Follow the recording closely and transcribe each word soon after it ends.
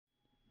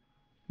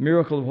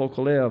Miracle of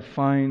HOKULE'A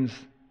finds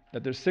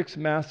that there's 6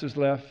 masters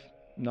left,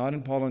 not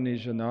in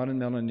Polynesia, not in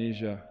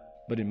Melanesia,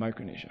 but in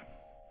Micronesia.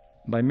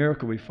 By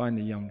miracle, we find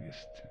the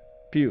youngest,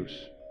 Pius,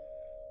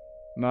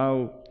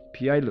 Mau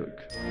Piailug.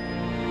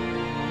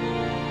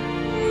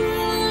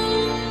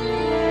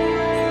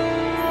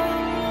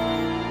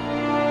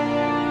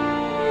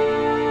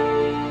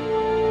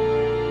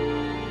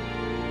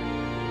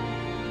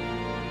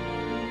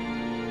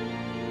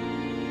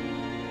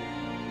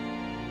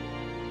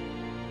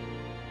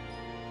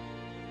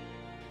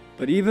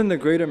 But even the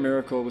greater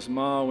miracle was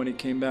Ma when he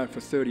came back for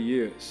 30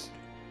 years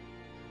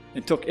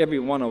and took every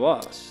one of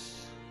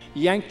us,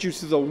 yanked you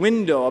through the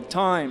window of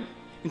time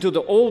into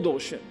the old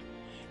ocean.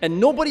 And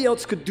nobody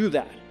else could do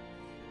that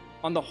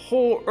on the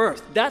whole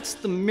earth. That's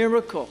the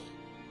miracle.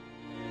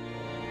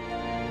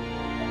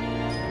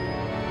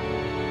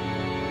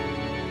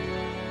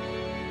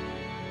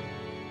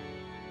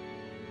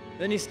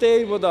 Then he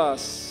stayed with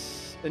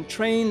us and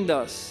trained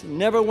us,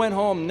 never went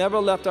home, never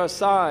left our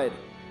side,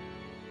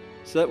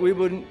 so that we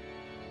wouldn't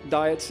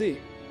die at sea.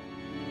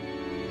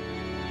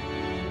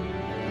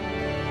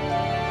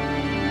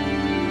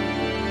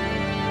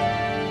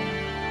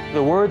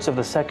 The words of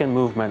the second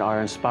movement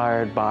are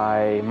inspired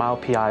by Mau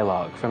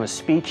Piailug from a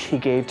speech he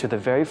gave to the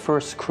very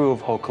first crew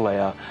of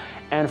HOKULE'A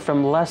and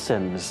from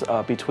lessons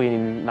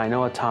between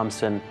Nainoa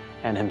Thompson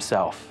and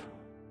himself.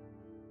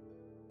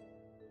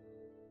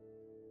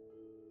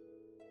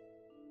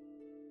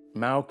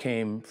 Mau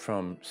came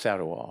from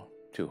Sarawak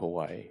to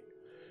Hawaii,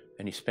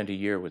 and he spent a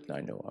year with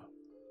Nainoa.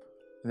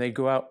 And they'd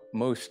go out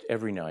most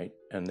every night,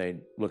 and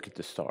they'd look at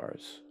the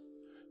stars.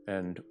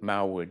 And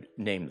Mau would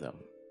name them,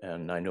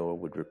 and Nainoa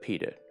would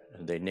repeat it.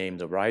 And they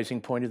named the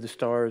rising point of the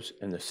stars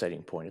and the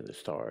setting point of the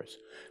stars,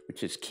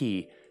 which is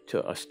key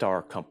to a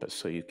star compass,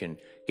 so you can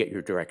get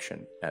your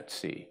direction at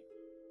sea.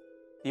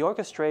 The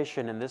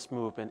orchestration in this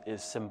movement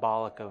is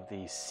symbolic of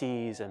the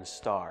seas and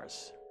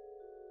stars.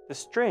 The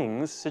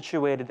strings,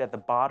 situated at the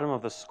bottom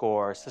of the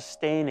score,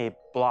 sustain a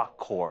block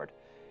chord.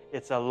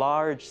 It's a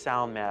large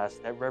sound mass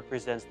that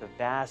represents the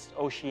vast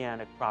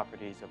oceanic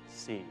properties of the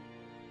sea.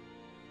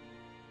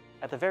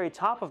 At the very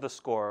top of the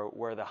score,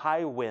 where the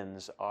high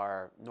winds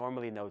are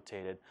normally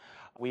notated,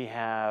 we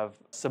have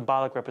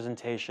symbolic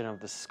representation of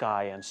the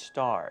sky and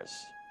stars.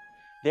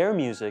 Their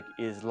music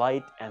is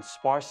light and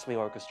sparsely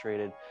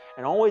orchestrated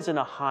and always in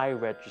a high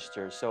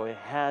register, so it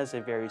has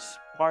a very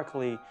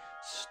sparkly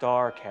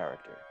star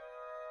character.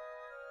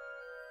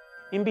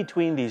 In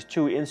between these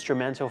two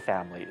instrumental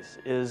families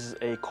is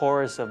a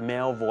chorus of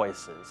male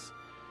voices.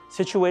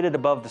 Situated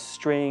above the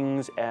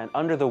strings and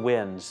under the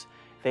winds,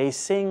 they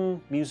sing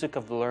music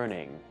of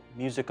learning,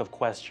 music of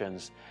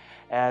questions,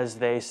 as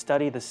they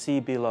study the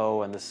sea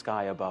below and the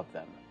sky above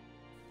them.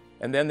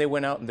 And then they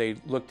went out and they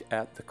looked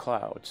at the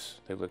clouds.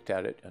 They looked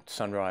at it at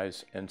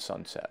sunrise and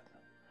sunset.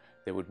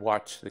 They would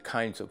watch the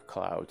kinds of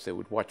clouds. They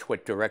would watch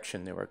what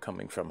direction they were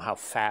coming from, how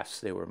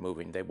fast they were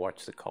moving. They'd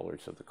watch the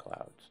colors of the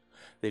clouds.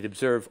 They'd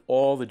observe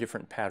all the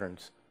different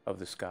patterns of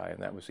the sky,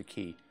 and that was the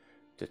key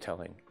to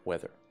telling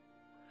weather.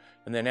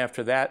 And then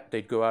after that,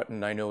 they'd go out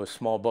in, I know, a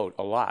small boat,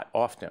 a lot,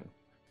 often,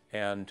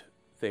 and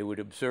they would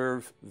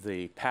observe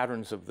the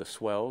patterns of the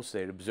swells.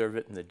 They'd observe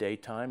it in the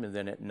daytime, and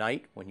then at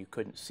night, when you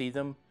couldn't see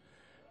them,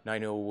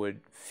 Nainoa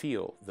would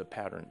feel the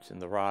patterns in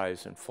the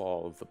rise and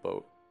fall of the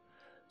boat.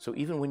 So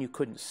even when you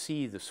couldn't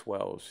see the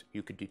swells,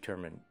 you could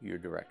determine your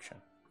direction.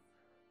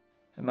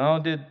 And Mao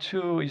did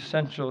 2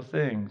 essential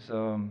things.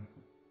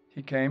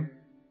 He came,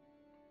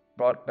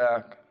 brought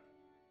back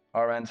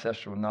our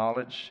ancestral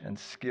knowledge and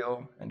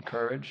skill and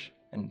courage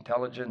and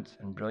intelligence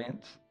and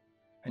brilliance,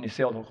 and he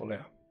sailed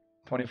HOKULE'A,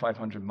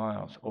 2,500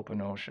 miles,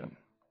 open ocean,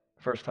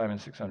 first time in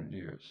 600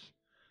 years,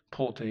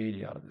 pulled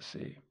Tahiti out of the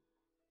sea,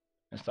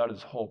 and started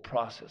this whole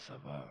process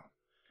of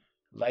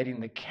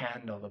lighting the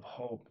candle of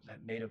hope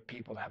that Native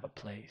people have a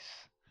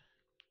place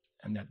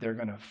and that they're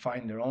going to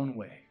find their own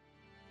way.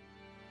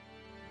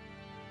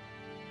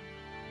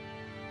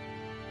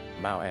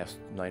 Mau asked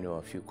Nainoa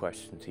a few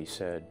questions. He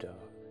said,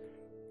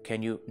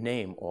 can you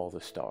name all the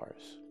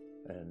stars?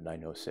 And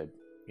Nainoa said,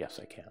 yes,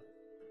 I can.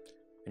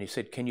 And he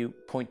said, can you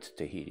point to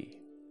Tahiti?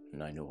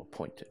 And Nainoa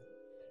pointed.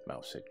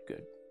 Mau said,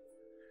 good.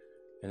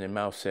 And then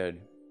Mau said,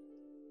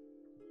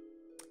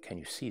 can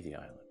you see the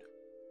island?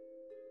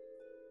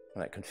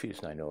 And that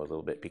confused Nainoa a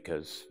little bit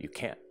because you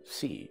can't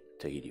see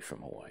Tahiti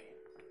from Hawaii.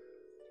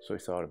 So he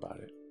thought about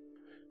it.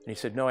 And he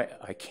said, no,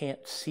 I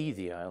can't see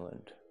the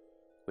island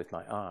with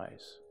my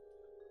eyes,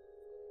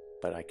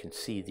 but I can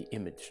see the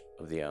image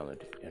of the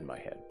island in my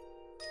head.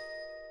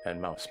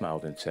 And Mau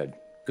smiled and said,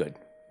 good.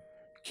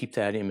 Keep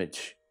that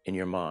image in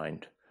your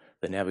mind.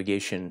 The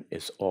navigation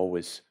is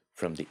always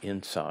from the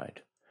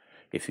inside.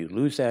 If you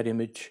lose that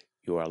image,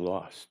 you are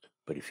lost.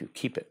 But if you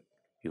keep it,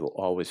 you will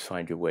always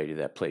find your way to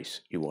that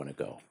place you want to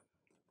go.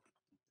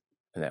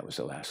 And that was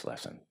the last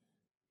lesson.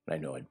 I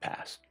know it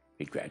passed.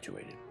 He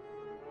graduated.